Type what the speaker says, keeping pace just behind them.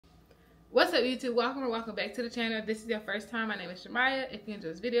What's up, YouTube? Welcome back to the channel. If this is your first time, my name is Shamaya. If you enjoy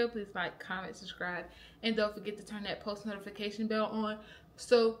this video, please like, comment, subscribe, and don't forget to turn that post notification bell on.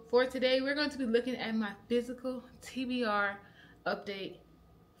 So for today, we're going to be looking at my physical TBR update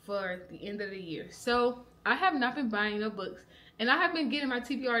for the end of the year. So I have not been buying no books, and I have been getting my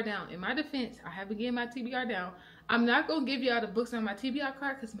TBR down. In my defense, I have been getting my TBR down. I'm not going to give you all the books on my TBR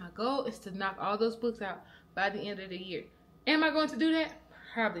card because my goal is to knock all those books out by the end of the year. Am I going to do that?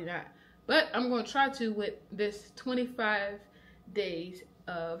 Probably not. But I'm going to try to with this 25 days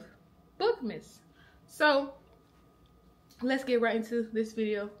of Bookmas. So let's get right into this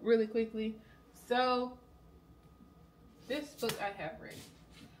video really quickly. So this book I have read.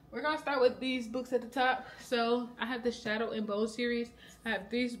 We're going to start with these books at the top. So I have the Shadow and Bone series. I have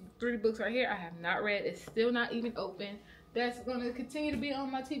these 3 books right here I have not read. It's still not even open. That's going to continue to be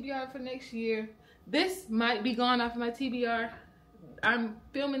on my TBR for next year. This might be gone off of my TBR. I'm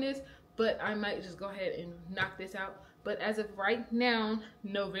filming this, but I might just go ahead and knock this out. But as of right now,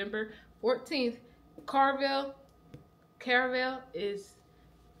 November 14th, Caravel is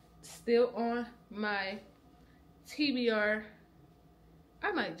still on my TBR.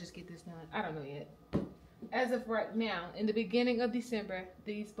 I might just get this done. I don't know yet. As of right now, in the beginning of December,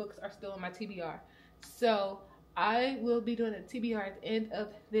 these books are still on my TBR. So I will be doing a TBR at the end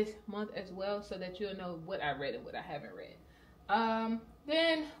of this month as well, so that you'll know what I read and what I haven't read.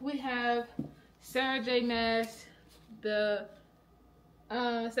 Then we have Sarah J. Maas, the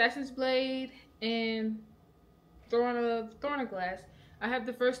Assassin's Blade, and Throne of Glass. I have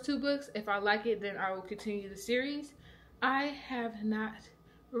the first 2 books. If I like it, then I will continue the series. I have not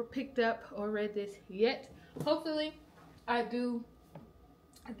picked up or read this yet. Hopefully, I do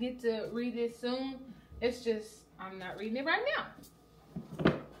get to read this soon. It's just, I'm not reading it right now.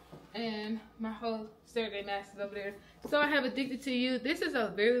 And my whole Sarah J. Maas is over there. So I have Addicted to You. This is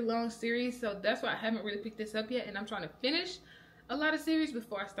a very long series, so that's why I haven't really picked this up yet. And I'm trying to finish a lot of series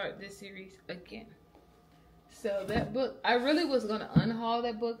before I start this series again. So that book, I really was going to unhaul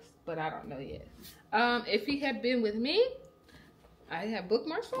that book, but I don't know yet. If he had been with me, I have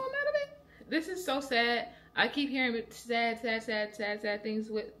bookmarks falling out of it. This is so sad. I keep hearing sad things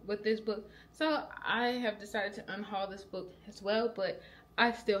with this book. So I have decided to unhaul this book as well, but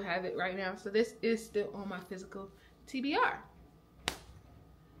I still have it right now. So this is still on my physical TBR.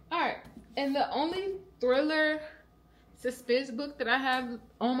 Alright, and the only thriller suspense book that I have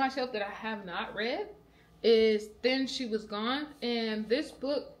on my shelf that I have not read is Then She Was Gone. And this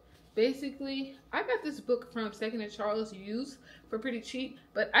book, basically, I got this book from Second and Charles used for pretty cheap,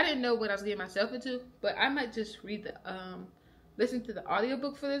 but I didn't know what I was getting myself into. But I might just read the listen to the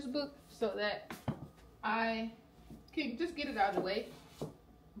audiobook for this book so that I can just get it out of the way.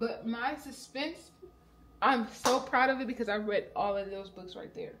 But my suspense, I'm so proud of it because I read all of those books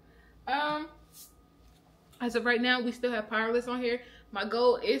right there. As of right now, we still have Powerless on here. My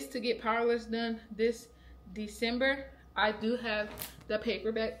goal is to get Powerless done this December. I do have the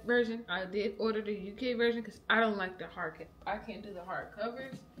paperback version. I did order the UK version because I don't like the hard. I can't do the hard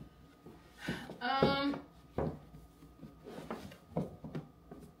covers.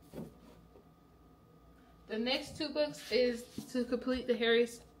 The next 2 books is to complete the Harry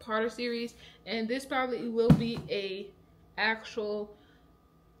Potter series, and this probably will be a actual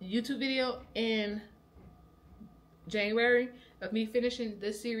YouTube video in January of me finishing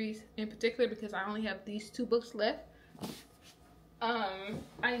this series in particular because I only have these 2 books left.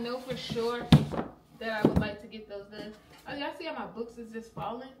 I know for sure that I would like to get those done. I mean, I see how my books is just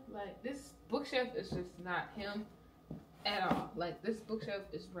falling. Like, this bookshelf is just not him at all. Like, this bookshelf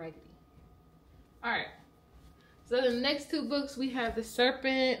is raggedy. Alright. So the next 2 books, we have The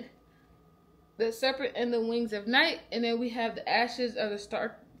Serpent and the Wings of Night, and then we have The Ashes of the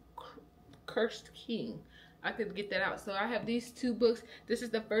Star-Cursed King. I could get that out. So I have these 2 books. This is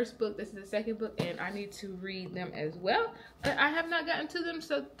the first book, this is the second book, and I need to read them as well. But I have not gotten to them,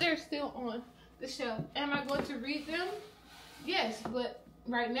 so they're still on the shelf. Am I going to read them? Yes, but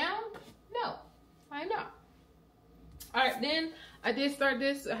right now, no, I'm not. Alright, then I did start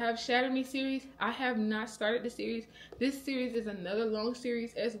this. I have Shatter Me series. I have not started the series. This series is another long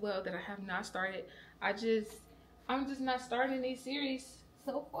series as well that I have not started. I'm just not starting these series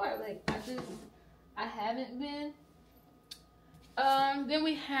so far. Like, I haven't been. Then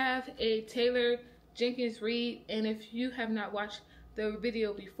we have a Taylor Jenkins read, and if you have not watched the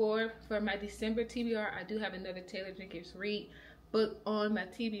video before for my December TBR, I do have another Taylor Jenkins read book on my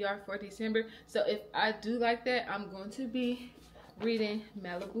TBR for December. So if I do like that, I'm going to be reading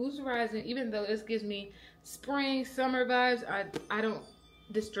Malibu's Rising. Even though this gives me spring, summer vibes, I don't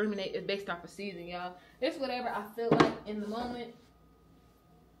discriminate it based off of season, y'all. It's whatever I feel like in the moment.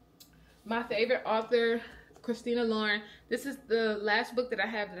 my favorite author, Christina Lauren. This is the last book that I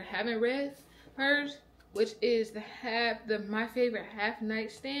haven't read hers, which is My Favorite Half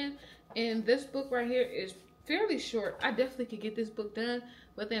Nightstand. And this book right here is fairly short. I definitely could get this book done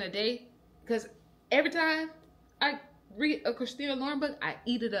within a day, because every time I read a Christina Lauren book, I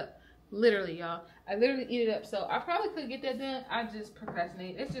eat it up. Literally, y'all. I literally eat it up. So I probably could get that done. I just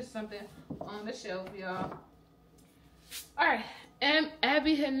procrastinate. It's just something on the shelf, y'all. Alright.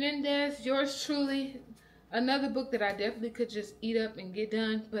 Abby Hernandez, yours truly. Another book that I definitely could just eat up and get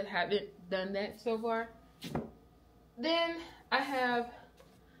done, but haven't done that so far. Then I have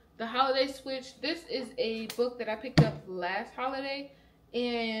The Holiday Switch. This is a book that I picked up last holiday,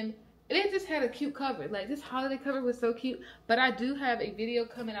 and it just had a cute cover. Like, this holiday cover was so cute. But I do have a video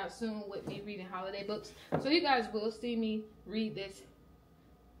coming out soon with me reading holiday books, so you guys will see me read this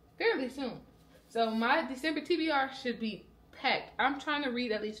fairly soon. So my December TBR should be packed. I'm trying to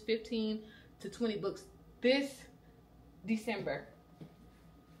read at least 15 to 20 books this December.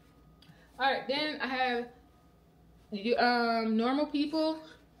 Alright, then I have Normal People.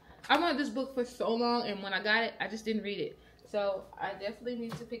 I wanted this book for so long, and when I got it, I just didn't read it. So I definitely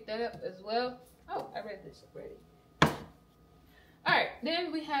need to pick that up as well. Oh, I read this already. Alright,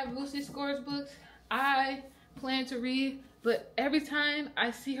 then we have Lucy Score's books. I plan to read, but every time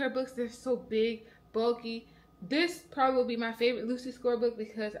I see her books, they're so big, bulky. This probably will be my favorite Lucy Score book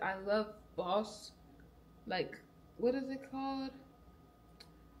because I love boss, like, what is it called?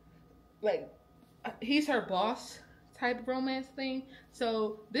 Like, he's her boss type of romance thing.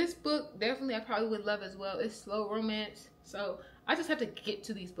 So this book definitely I probably would love as well. It's slow romance, so I just have to get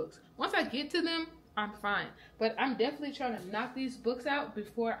to these books. Once I get to them, I'm fine. But I'm definitely trying to knock these books out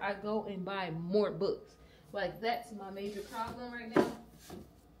before I go and buy more books. Like, that's my major problem right now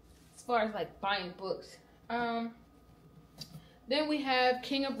as far as like buying books. Then we have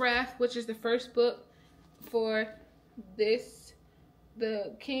King of Wrath, which is the first book for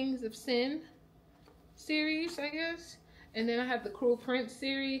the Kings of Sin series, I guess. And then I have the Cruel Prince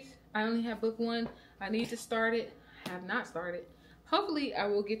series. I only have book 1. I need to start it. I have not started. Hopefully I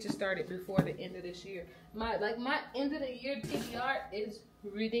will get to start it before the end of this year. My end of the year TBR is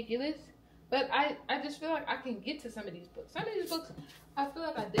ridiculous, but I just feel like I can get to some of these books. Some of these books I feel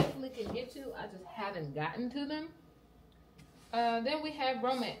like I definitely can get to. I just haven't gotten to them. Then we have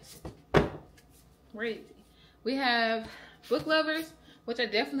romance. Crazy. We have Book Lovers, which I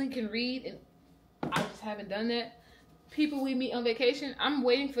definitely can read, and I just haven't done that. People We Meet on Vacation. I'm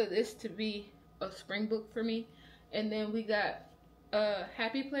waiting for this to be a spring book for me. And then we got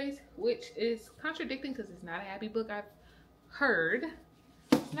Happy Place, which is contradicting because it's not a happy book. I've heard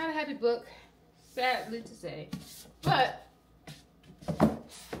it's not a happy book, sadly to say, but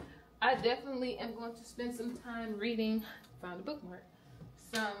I definitely am going to spend some time reading, found a bookmark,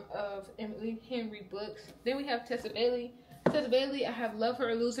 some of Emily Henry books. Then we have Tessa Bailey. Tessa Bailey, I have Love Her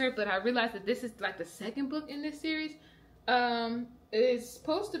or Lose Her, but I realized that this is like the second book in this series. It's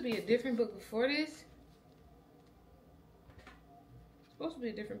supposed to be a different book before this. Supposed to be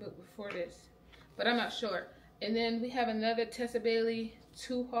a different book before this, but I'm not sure. And then we have another Tessa Bailey,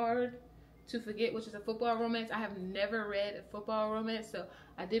 Too Hard to Forget, which is a football romance. I have never read a football romance, so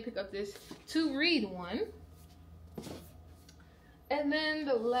I did pick up this to read one. And then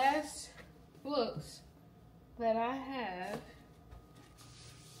the last books that I have,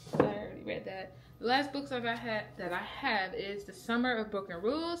 I already read that. The last books that I have is The Summer of Broken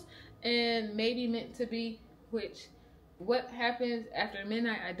Rules and Maybe Meant to Be, which What Happens After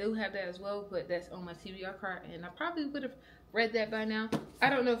Midnight, I do have that as well, but that's on my TBR card, and I probably would have read that by now. I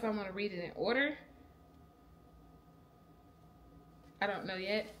don't know if I want to read it in order. I don't know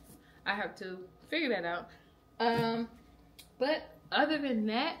yet. I have to figure that out. But other than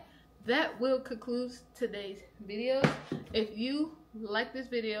that, that will conclude today's video. If you like this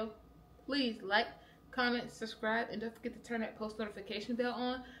video, please like, comment, subscribe, and don't forget to turn that post notification bell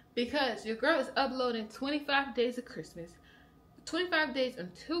on, because your girl is uploading 25 days of Christmas. 25 days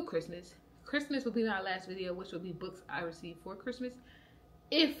until Christmas. Christmas will be my last video, which will be books I received for Christmas,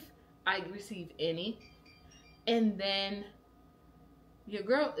 if I receive any. And then your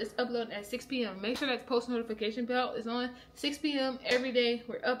girl is uploading at 6 p.m. Make sure that post notification bell is on. 6 p.m. every day.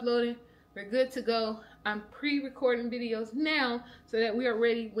 We're uploading. We're good to go. I'm pre-recording videos now so that we are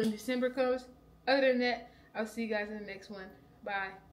ready when December comes. Other than that, I'll see you guys in the next one. Bye.